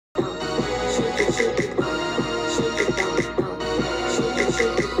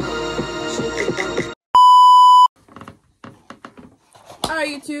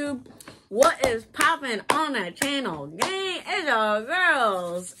YouTube. What is popping on the channel, gang? It's your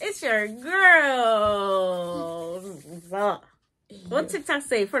girls. It's your girls. What TikTok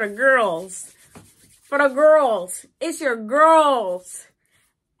say for the girls? For the girls. It's your girls.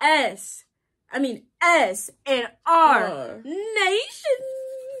 S and R Nation,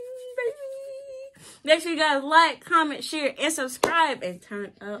 baby. Make sure you guys like, comment, share, and subscribe, and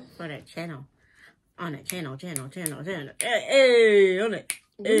turn up for the channel. On the channel. Hey, on it.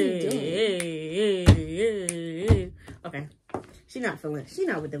 Hey. Okay. She not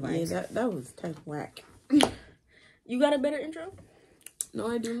with the vibes. Yeah, that was kind of whack. You got a better intro? No,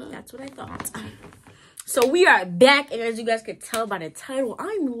 I do not. That's what I thought. So we are back, and as you guys can tell by the title,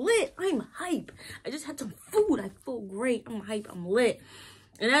 I'm lit. I'm hype. I just had some food. I feel great. I'm hype. I'm lit.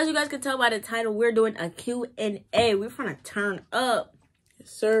 And as you guys can tell by the title, we're doing a Q&A. We're trying to turn up. Yes,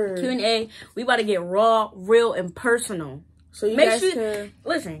 sir. Q&A. We about to get raw, real, and personal. So you guys can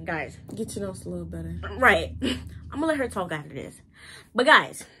listen, guys. Get to know us a little better. Right. I'm gonna let her talk after this. But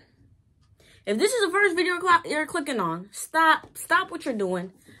guys, if this is the first video you're clicking on, stop what you're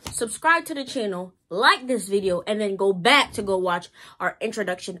doing. Subscribe to the channel, like this video, and then go back to go watch our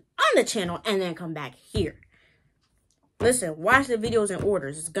introduction on the channel, and then come back here. Listen, watch the videos in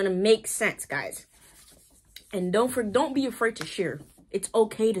orders. It's gonna make sense, guys. And don't be afraid to share. It's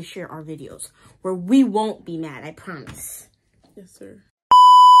okay to share our videos, where we won't be mad. I promise. Yes, sir.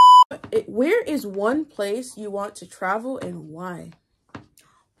 Where is one place you want to travel and why?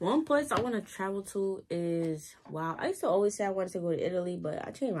 One place I want to travel to is, wow, I used to always say I wanted to go to Italy, but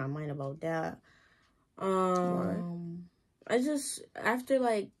I changed my mind about that. Why? I just, after,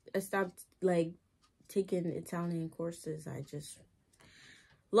 like, I stopped, like, taking Italian courses, I just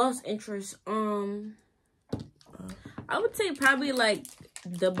lost interest. I would say probably, like,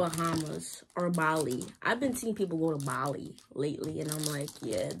 the Bahamas or Bali. I've been seeing people go to Bali lately, and I'm like,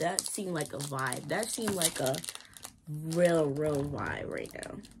 yeah, that seemed like a vibe. That seemed like a real vibe right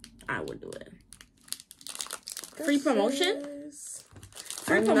now. I would do it. Free promotion?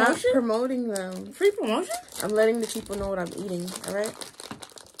 I'm not promoting them. Free promotion? I'm letting the people know what I'm eating, alright?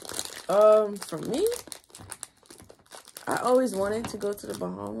 For me, I always wanted to go to the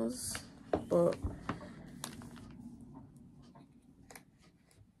Bahamas, but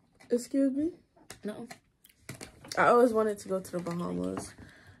excuse me? No. I always wanted to go to the Bahamas,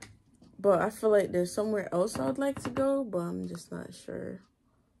 but I feel like there's somewhere else I would like to go, but I'm just not sure.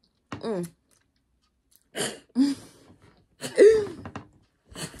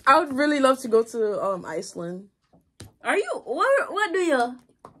 I would really love to go to Iceland. Are you? What do you?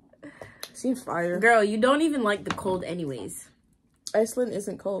 Seems fire. Girl, you don't even like the cold anyways. Iceland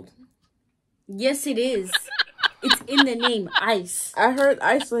isn't cold. Yes, it is. It's in the name, ice. I heard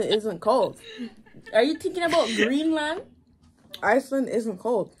Iceland isn't cold. Are you thinking about Greenland? Iceland isn't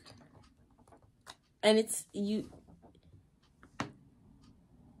cold. And it's you.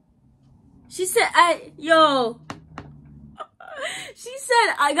 She said, guys,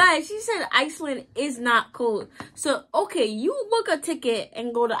 she said Iceland is not cold. So, okay, you book a ticket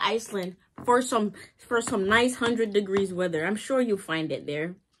and go to Iceland for some nice 100 degrees weather. I'm sure you'll find it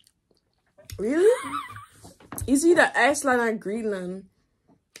there. Really? Is either Iceland or Greenland?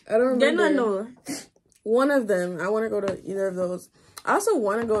 I don't remember. No. One of them. I want to go to either of those. I also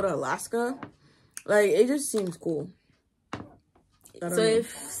want to go to Alaska. Like, it just seems cool. So it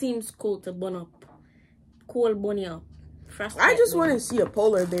seems cool to burn up. Cool bunny up. I just want to see a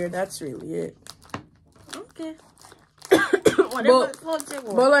polar bear. That's really it. Okay.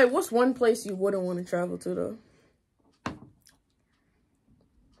 But like, what's one place you wouldn't want to travel to, though?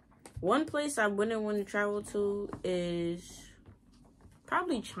 One place I wouldn't want to travel to is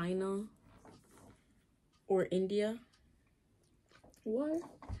probably China or India. Why?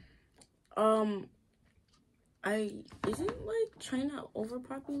 Isn't like China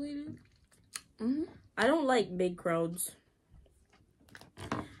overpopulated? Mm-hmm. I don't like big crowds.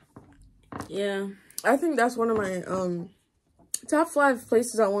 Yeah. I think that's one of my top 5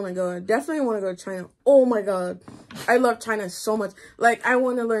 places I want to go. I definitely want to go to China. Oh my god. I love China so much. Like, I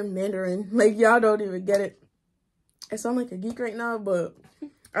want to learn Mandarin. Like, y'all don't even get it. I sound like a geek right now, but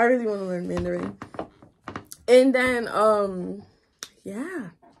I really want to learn Mandarin. And then, yeah.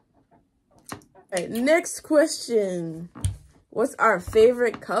 Alright, next question. What's our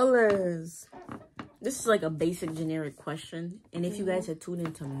favorite colors? This is like a basic generic question. And if you guys had tuned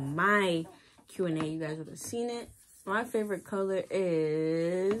into my Q&A, you guys would have seen it. My favorite color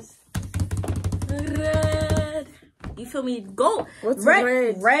is red. You feel me? Go. What's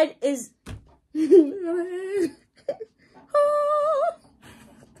red? Red is...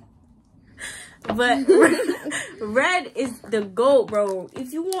 But red is the GOAT, bro.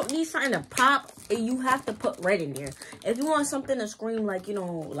 If you want me something to pop, you have to put red in there. If you want something to scream like, you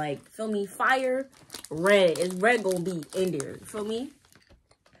know, like, feel me, fire, red. Is red gonna be in there? You feel me?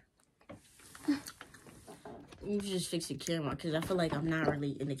 You just fix the camera because I feel like I'm not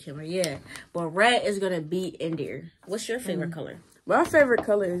really in the camera. Yeah, but red is gonna be in there. What's your favorite color? My favorite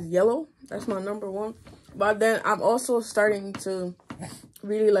color is yellow. That's my #1. But then I'm also starting to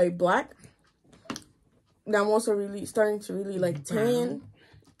really like black. And I'm also really starting to really like tan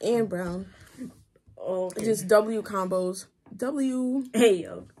and brown. Okay. Just W combos. W. Hey,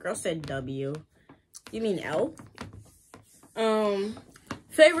 yo, girl said W. You mean L?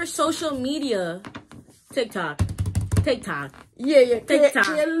 Favorite social media? TikTok. Yeah. TikTok.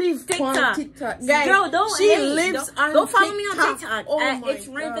 Can live on TikTok. Guys, girl, don't she hate. lives on Don't follow TikTok. me on TikTok Oh at my it's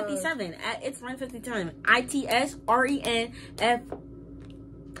Ren57. At it's Ren57.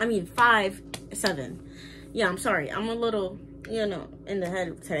 ITSREN5-7. Yeah, I'm sorry. I'm a little, you know, in the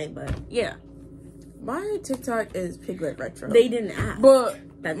head today, but yeah. My TikTok is Piglet Retro. They didn't ask. But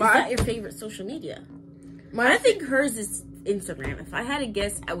Is that your favorite social media? I think hers is Instagram. If I had to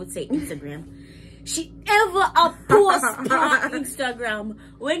guess, I would say Instagram. She ever a post on Instagram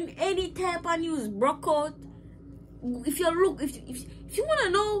when any type of news broke out. If you look, if you want to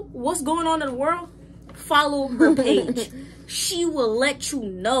know what's going on in the world, follow her page. She will let you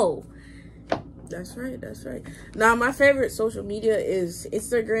know. That's right. Now, my favorite social media is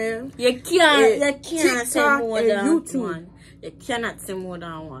Instagram. You can't TikTok say more and than YouTube. one. You cannot say more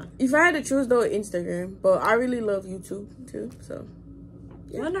than one. If I had to choose, though, Instagram. But I really love YouTube, too. So,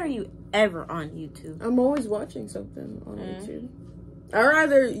 yeah. When are you ever on YouTube? I'm always watching something on YouTube. I'd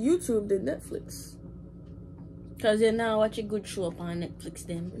rather YouTube than Netflix. Because you're not watching a good show up on Netflix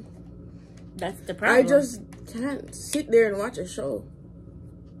then. That's the problem. I just can't sit there and watch a show.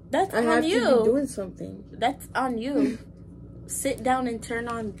 That's I on have you. to be doing something. That's on you. Sit down and turn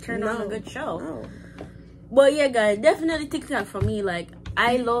on a good show. No. But yeah, guys, definitely TikTok for me. Like,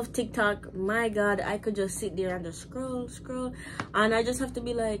 I love TikTok. My God, I could just sit there and just scroll, and I just have to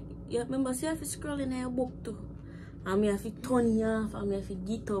be like, yeah, remember, see, I have to scroll in a book too. I mean, I have to turn it off. I mean, I have to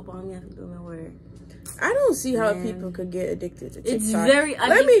get up. I mean, I have to do my work. I don't see how people could get addicted to TikTok. It's very.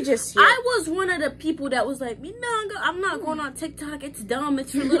 Let me just hear. I was one of the people that was like, I'm not going on TikTok. It's dumb.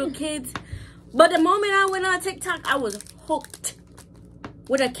 It's for little kids. But the moment I went on TikTok, I was hooked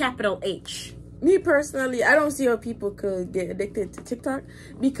with a capital H. Me personally, I don't see how people could get addicted to TikTok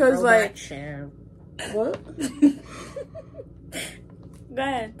because, Robot share. What? Go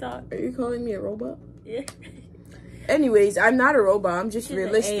ahead, talk. Are you calling me a robot? Yeah. Anyways, I'm not a robot. I'm just She's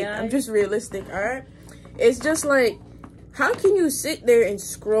realistic. an AI. I'm just realistic, all right? It's just like, how can you sit there and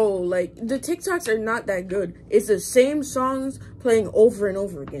scroll? Like, the TikToks are not that good. It's the same songs playing over and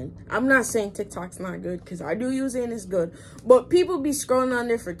over again. I'm not saying TikTok's not good, because I do use it and it's good. But people be scrolling on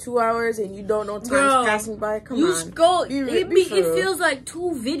there for 2 hours and you don't know time's passing by. Come on. You scroll. It for real. feels like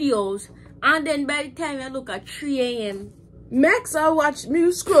 2 videos. And then by the time I look at 3 a.m. Max, I watch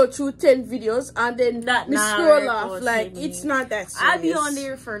me scroll through 10 videos and then me scroll off. Like, it's not that serious. I be on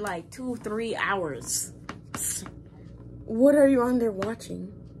there for like 2-3 hours. What are you on there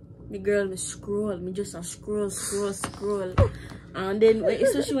watching? Me girl, me scroll. Me just scroll. And then,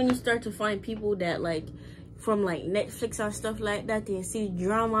 especially when you start to find people that like, from like Netflix and stuff like that, you see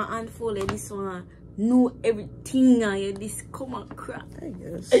drama unfold and this one know everything and you this come on crap. I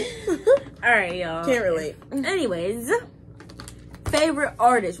guess. Alright, y'all. Can't relate. Anyways, favorite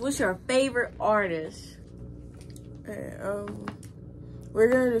artist. What's your favorite artist? We're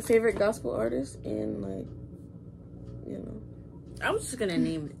gonna do favorite gospel artist and like, you know. I was just gonna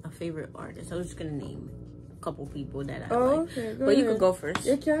name a favorite artist. I was just gonna name a couple people that I like. Okay, but you could go first.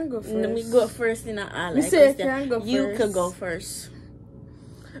 You can go first. Let me go first, and I like. You said you can go first. You could go first.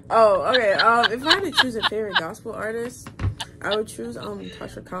 Oh, okay. If I had to choose a favorite gospel artist, I would choose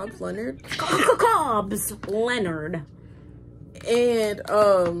Tasha Cobbs Leonard. Cobbs Leonard. And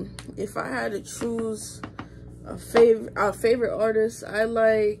if I had to choose a favorite artist, I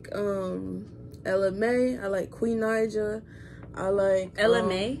like Ella May. I like Queen Naija. I like Ella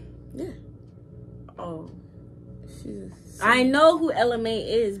May. Yeah. Oh. She's. I know who Ella May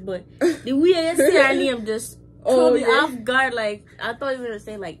is, but the way I say her name just caught me off guard. Like, I thought you were gonna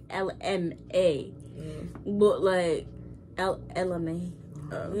say like LMA, but like Ella May.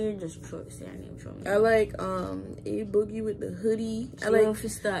 You just say her name for me. I like A Boogie with the hoodie. I like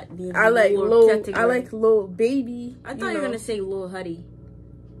Lil Baby. I thought you were gonna say Lil Huddy.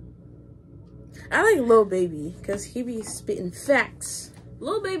 I like Lil Baby because he be spitting facts.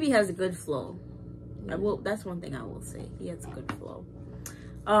 Lil Baby has a good flow. That's one thing I will say. He has a good flow.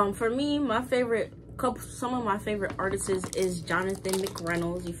 For me, my favorite some of my favorite artists is Jonathan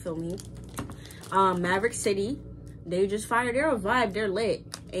McReynolds. You feel me? Maverick City. They just fired. They're a vibe. They're lit.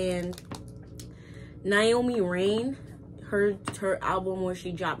 And Naomi Rain, her album where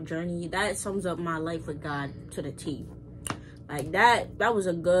she dropped Journey, that sums up my life with God to the T. Like that was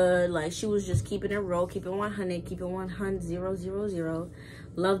a good, like, she was just keeping it real, keeping 100, keeping 100, 000.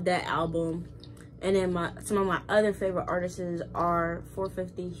 Love that album. And then some of my other favorite artists are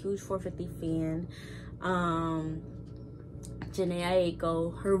 450, huge 450 fan. Janae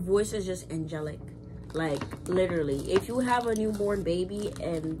Aiko, her voice is just angelic. Like, literally, if you have a newborn baby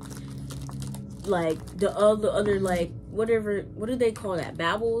and like the other like whatever, what do they call that,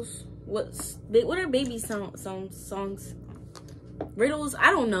 babbles, what are baby songs, riddles, I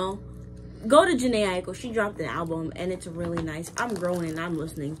don't know, go to Janae Aiko. She dropped an album and it's really nice. I'm growing and I'm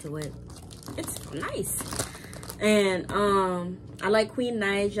listening to it. It's nice. And I like Queen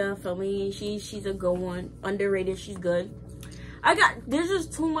Naija. For me, she's a good one, underrated. She's good. There's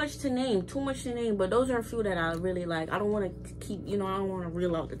just too much to name, but those are a few that I really like. I don't want to keep, I don't want to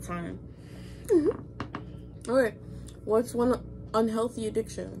reel out the time. Okay, what's one unhealthy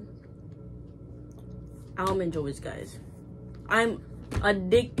addiction? Almond joys, guys. I'm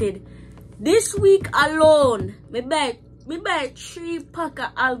addicted. This week alone, me buy 3 pack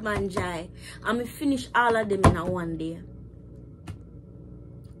of almond joy, and me finish all of them in a one day.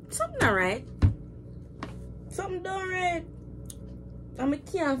 Something alright. Something done right. I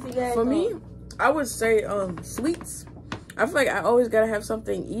can't figure it out. For me, I would say sweets. I feel like I always gotta have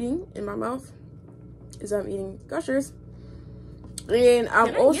something eating in my mouth. Is I'm eating Gushers. And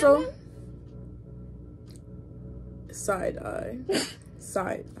I'm also side eye.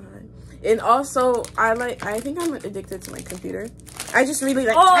 And also I think I'm addicted to my computer. I just really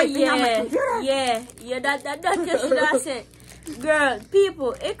like typing on my computer. Yeah, that's it. Girl,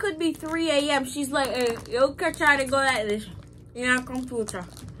 people, it could be 3 a.m. She's like, hey, you can try to go like this. In our computer.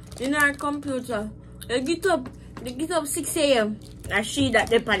 You get up 6 a.m. I see that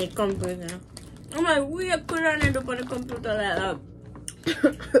they on the computer. I'm like, we could on it up on the computer like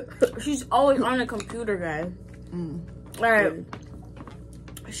that. She's always on the computer, guys. Like,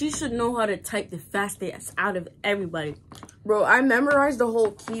 she should know how to type the fastest out of everybody. Bro, I memorized the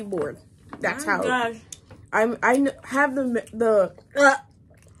whole keyboard. That's how. Gosh. I have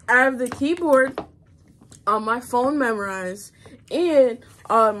I have the keyboard on my phone memorized and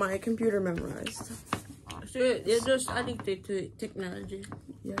on my computer memorized. So they're just addicted to technology.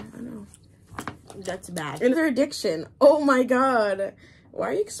 Yeah, I know. That's bad. And their addiction. Oh my god. Why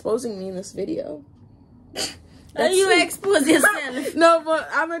are you exposing me in this video? You expose yourself. No, but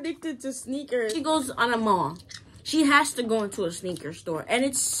I'm addicted to sneakers. She goes on a mall. She has to go into a sneaker store. And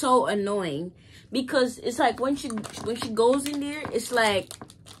it's so annoying. Because it's like when she goes in there, it's like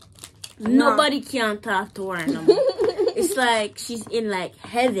nobody can talk to her no more. It's like she's in like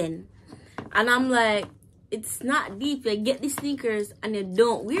heaven. And I'm like, it's not deep. They get these sneakers and they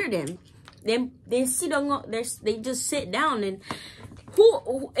don't wear them. They sit down, they just sit down. And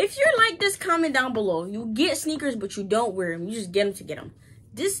if you're like this, comment down below. You get sneakers but you don't wear them. You just get them to get them.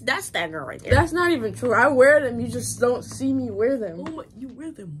 That's that girl right there. That's not even true. I wear them. You just don't see me wear them. Oh, you wear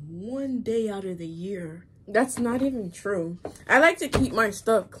them one day out of the year. That's not even true. I like to keep my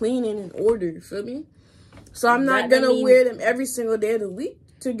stuff clean and in order. You feel me? So I'm not gonna wear them every single day of the week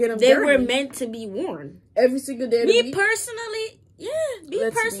to get them dirty. They were meant to be worn every single day of the week. Me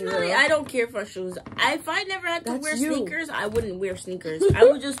personally, I don't care for shoes. If I never had to wear sneakers, I wouldn't wear sneakers. I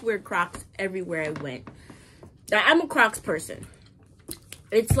would just wear Crocs everywhere I went. I'm a Crocs person.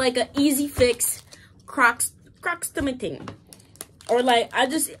 It's like an easy fix. Crocs to my thing. Or like,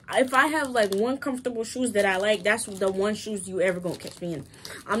 if I have like one comfortable shoes that I like, that's the one shoes you ever gonna catch me in.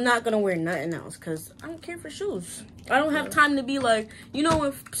 I'm not gonna wear nothing else because I don't care for shoes. I don't have time to be like,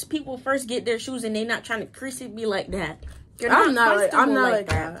 when people first get their shoes and they not trying to crease it, be like that. I'm not like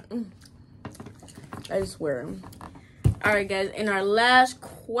that. I just wear them. All right, guys. And our last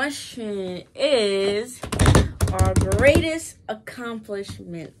question is our greatest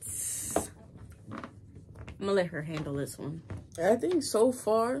accomplishments. I'm gonna let her handle this one. I think so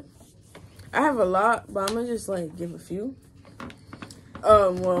far, I have a lot, but I'm gonna just like give a few.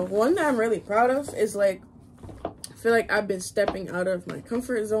 Well, one that I'm really proud of is like, I feel like I've been stepping out of my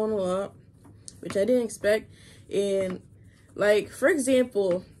comfort zone a lot, which I didn't expect. And like, for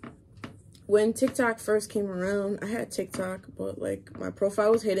example, when TikTok first came around, I had TikTok, but like my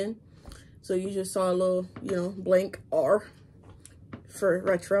profile was hidden. So you just saw a little, blank R for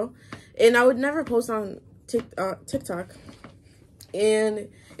retro. And I would never post on TikTok. And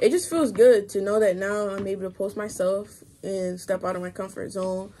it just feels good to know that now I'm able to post myself and step out of my comfort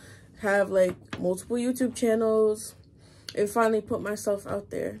zone, have like multiple YouTube channels, and finally put myself out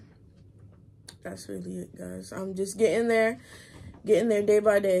there. That's really it, guys. I'm just getting there day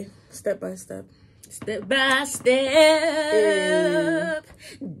by day, step by step. Step by step,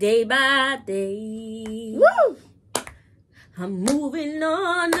 day by day. Woo! I'm moving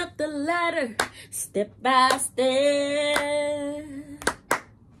on up the ladder, step by step,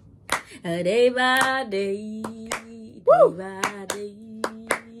 day by day, Woo! day by day,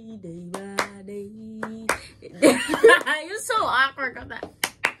 day by day. You're so awkward on that.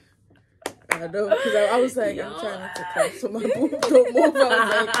 I know, because I was like, I'm trying not to cough, so my boobs don't move.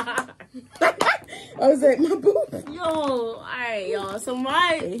 I was like, my boobs. Yo, all right, y'all. So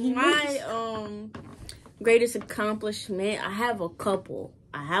my greatest accomplishment, I have a couple.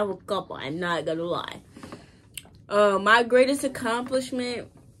 I'm not gonna lie. My greatest accomplishment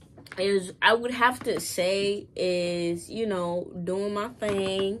is, I would have to say, is, you know, doing my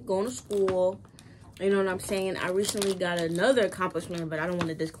thing, going to school. You know what I'm saying? I recently got another accomplishment, but I don't want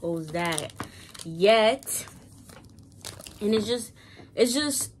to disclose that yet. And it's just,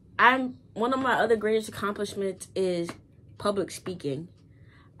 one of my other greatest accomplishments is public speaking.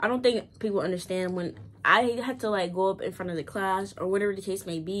 I don't think people understand, when I had to like go up in front of the class or whatever the case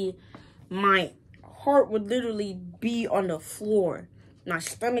may be, my heart would literally be on the floor. My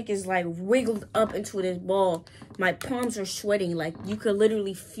stomach is like wiggled up into this ball. My palms are sweating. Like, you could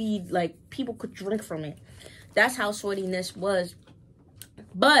literally feed, like, people could drink from it. That's how sweatiness was.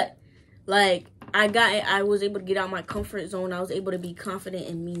 But, like, I was able to get out of my comfort zone. I was able to be confident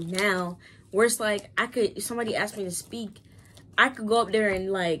in me now. Where it's like, if somebody asked me to speak, I could go up there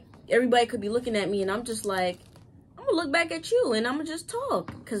and, like, everybody could be looking at me. And I'm just like, I'm going to look back at you and I'm going to just talk.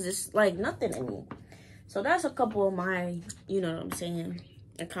 Because it's, like, nothing in me. So that's a couple of my, you know what I'm saying,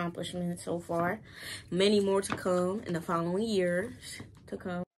 accomplishments so far. Many more to come in the following years to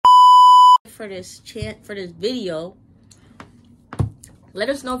come. For this video, let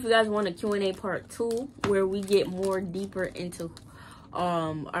us know if you guys want a Q&A part 2, where we get more deeper into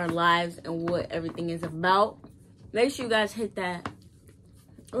our lives and what everything is about. Make sure you guys hit that.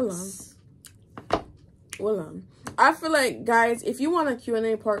 Hold on. I feel like, guys, if you want a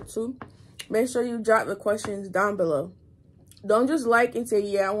Q&A part 2, make sure you drop the questions down below. Don't just like and say,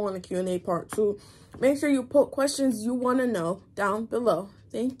 yeah, I want a Q&A part 2. Make sure you put questions you want to know down below.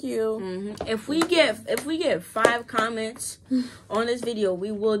 Thank you. If we get 5 comments on this video,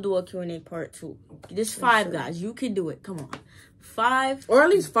 we will do a Q&A part 2. Just 5, guys. You can do it. Come on. 5. Or at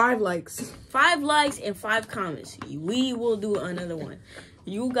least 5 likes. 5 likes and 5 comments. We will do another one.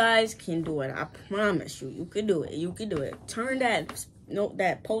 You guys can do it. I promise you. You can do it. You can do it. Turn that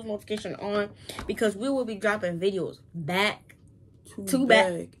post notification on, because we will be dropping videos back to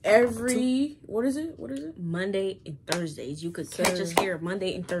back every what is it Monday and Thursdays. You could catch us here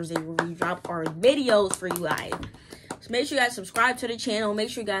Monday and Thursday, where we drop our videos for you guys. So make sure you guys subscribe to the channel, make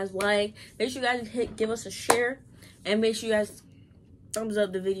sure you guys like, make sure you guys give us a share, and make sure you guys thumbs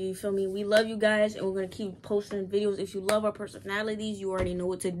up the video. You feel me? We love you guys, and we're gonna keep posting videos. If you love our personalities, you already know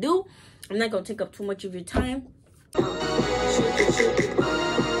what to do. I'm not gonna take up too much of your time. Shake it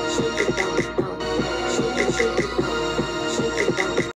down.